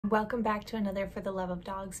Welcome back to another For the Love of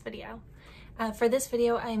Dogs video. For this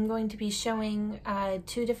video, I'm going to be showing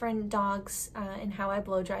two different dogs and how I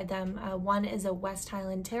blow dried them. One is a West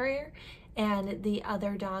Highland Terrier and the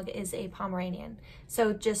other dog is a Pomeranian.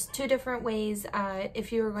 So just two different ways.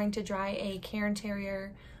 If you were going to dry a Cairn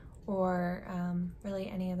Terrier or really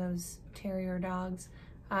any of those terrier dogs,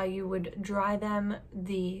 you would dry them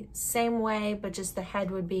the same way, but just the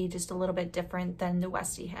head would be just a little bit different than the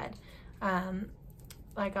Westie head.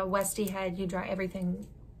 Like a Westie head, you dry everything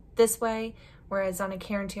this way, whereas on a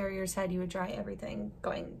Cairn Terrier's head, you would dry everything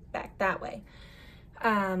going back that way.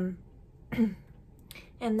 And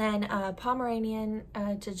then Pomeranian,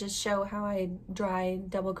 to just show how I dry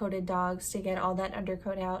double-coated dogs to get all that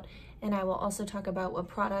undercoat out. And I will also talk about what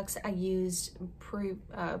products I used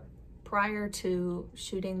prior to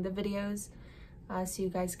shooting the videos, so you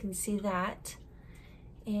guys can see that.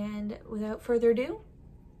 And without further ado,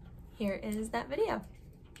 here is that video.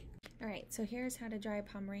 All right, so here's how to dry a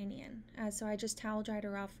Pomeranian. So I just towel dried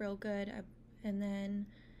her off real good, and then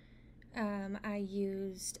I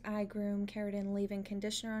used Igroom keratin leave-in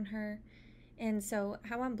conditioner on her. And so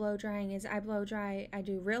how I'm blow drying is I blow dry, I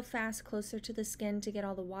do real fast closer to the skin to get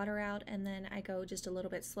all the water out, and then I go just a little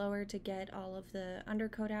bit slower to get all of the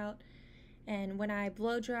undercoat out. And when I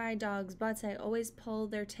blow dry dogs' butts, I always pull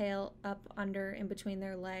their tail up under in between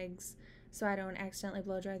their legs, so I don't accidentally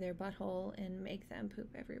blow dry their butthole and make them poop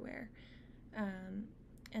everywhere.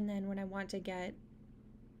 And then when I want to get,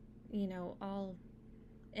 you know, all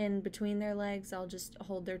in between their legs, I'll just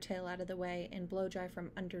hold their tail out of the way and blow dry from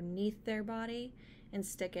underneath their body and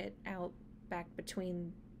stick it out back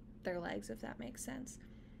between their legs, if that makes sense.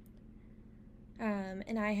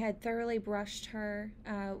 And I had thoroughly brushed her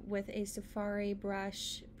with a safari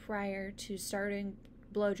brush prior to starting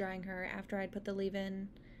blow drying her after I'd put the leave-in.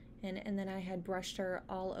 And then I had brushed her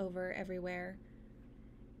all over everywhere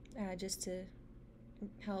just to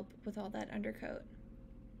help with all that undercoat.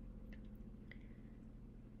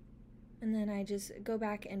 And then I just go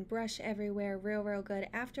back and brush everywhere real good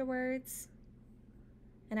afterwards.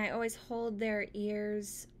 And I always hold their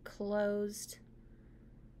ears closed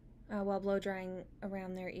while blow drying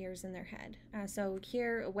around their ears and their head. So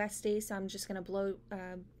here, Westie, so I'm just gonna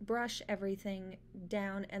brush everything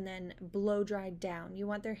down and then blow dry down. You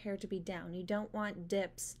want their hair to be down. You don't want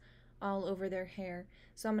dips all over their hair.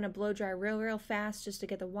 So I'm gonna blow dry real fast just to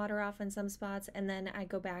get the water off in some spots, and then I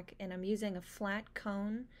go back and I'm using a flat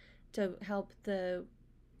cone to help the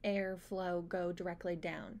air flow go directly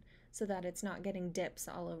down so that it's not getting dips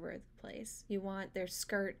all over the place. You want their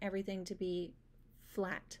skirt, everything to be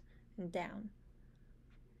flat and down.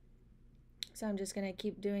 So I'm just going to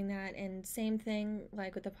keep doing that, and same thing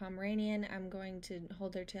like with the Pomeranian, I'm going to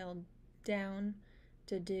hold their tail down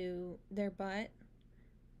to do their butt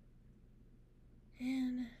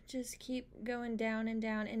and just keep going down and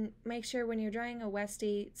down. And make sure when you're drying a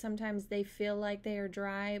Westie, sometimes they feel like they are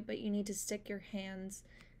dry, but you need to stick your hands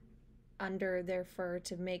under their fur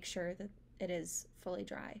to make sure that it is fully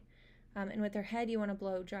dry. And with their head, you want to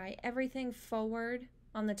blow dry everything forward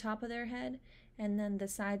on the top of their head, and then the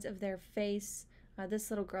sides of their face.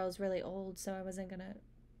 This little girl is really old, so I wasn't gonna,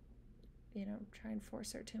 you know, try and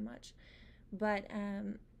force her too much. But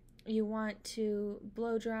you want to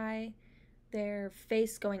blow dry their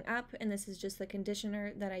face going up, and this is just the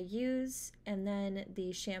conditioner that I use, and then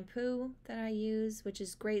the shampoo that I use, which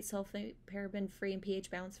is great sulfate, paraben free, and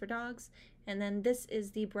pH balanced for dogs. And then this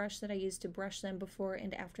is the brush that I use to brush them before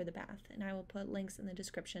and after the bath, and I will put links in the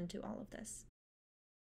description to all of this.